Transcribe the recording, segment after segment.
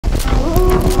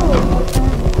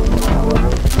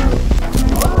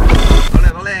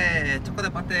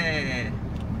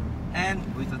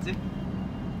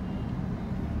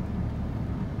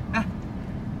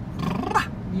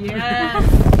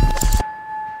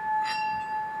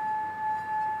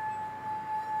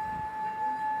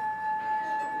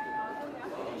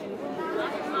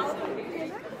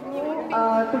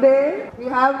Today we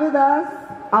have with us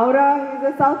Aoora.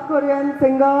 He's a South Korean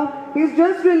singer. He's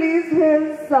just released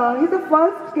his, he's the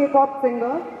first K-pop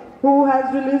singer who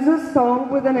has released a song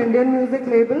with an Indian music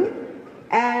label.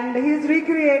 And he's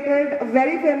recreated a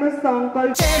very famous song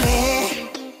called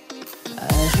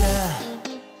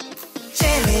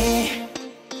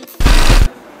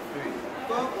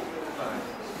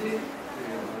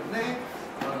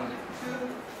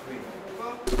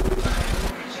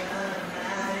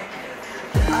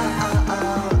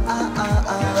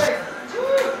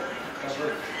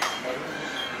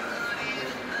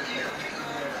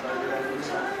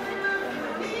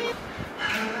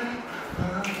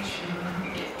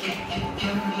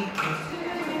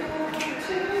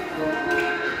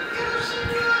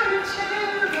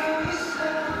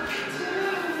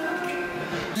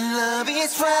Love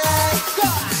is right.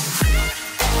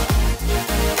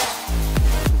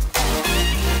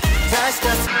 Touch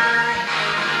the sky.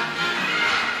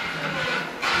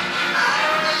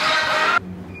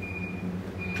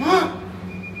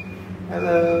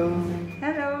 Hello.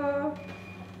 Hello.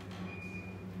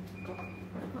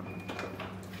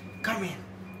 Come in.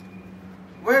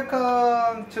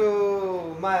 Welcome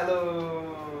to my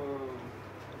room.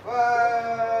 Wow.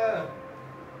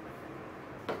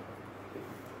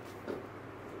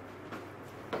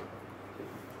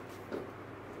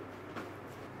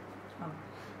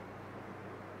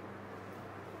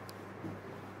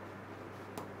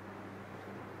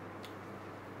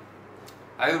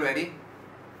 Are you ready?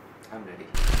 I'm ready.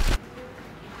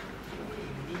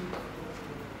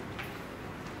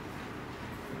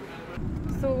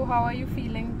 So how are you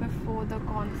feeling before the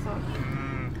concert?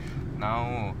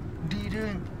 Now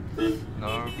little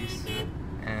nervous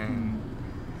and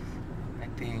I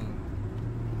think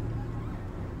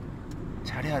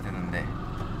잘해야 되는데.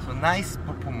 So nice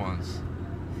performance.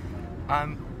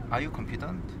 Are you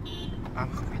confident?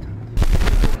 I'm confident.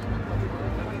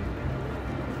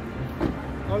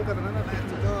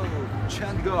 Let's go,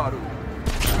 Chandigarh.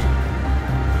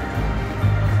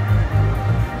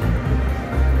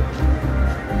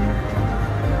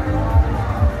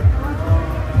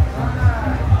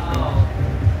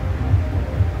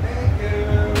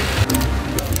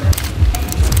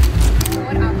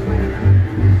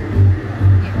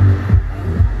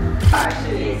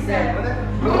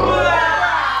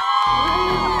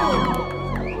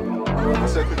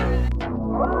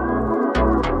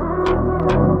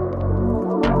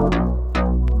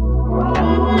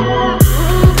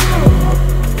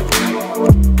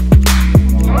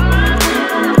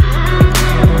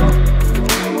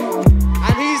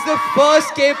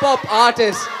 First K-pop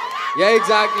artist. Yeah,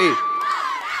 exactly.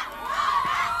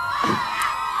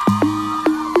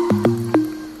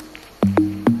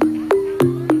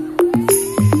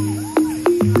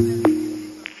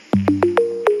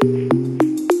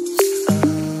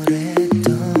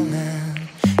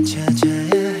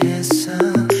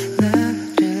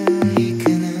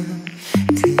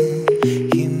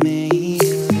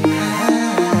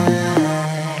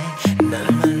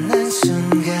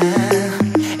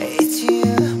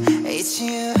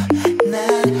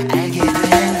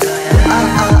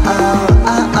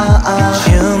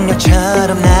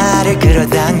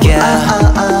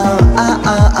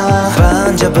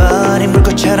 번져버린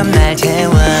불꽃처럼 날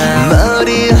태워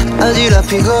머리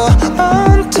어지럽히고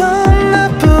온통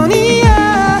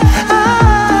너뿐이야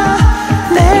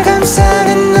날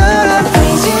감싸는 너란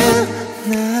Please you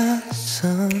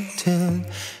낯선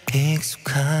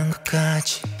익숙한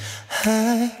것까지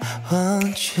I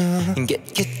want you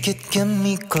Get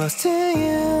me close to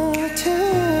you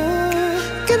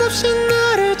too 끝없이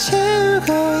너를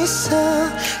채우고 있어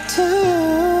too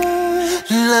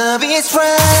Love is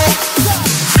right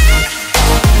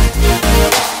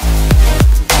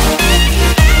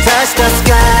Touch the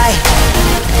sky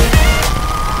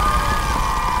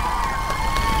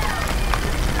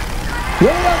Wait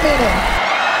a minute.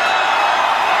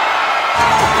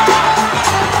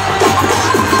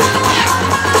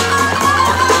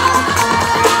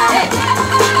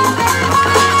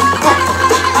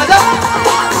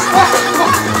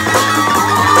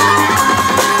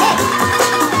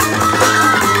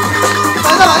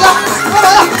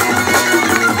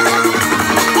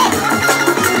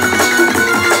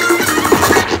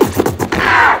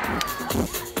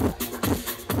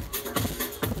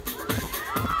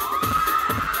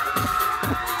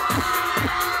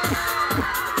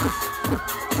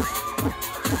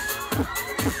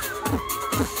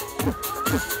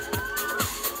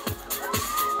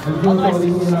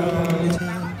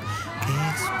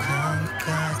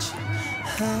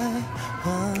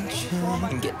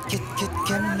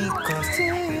 Get me close to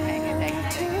you.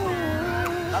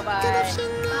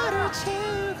 Bye-bye. 멈춘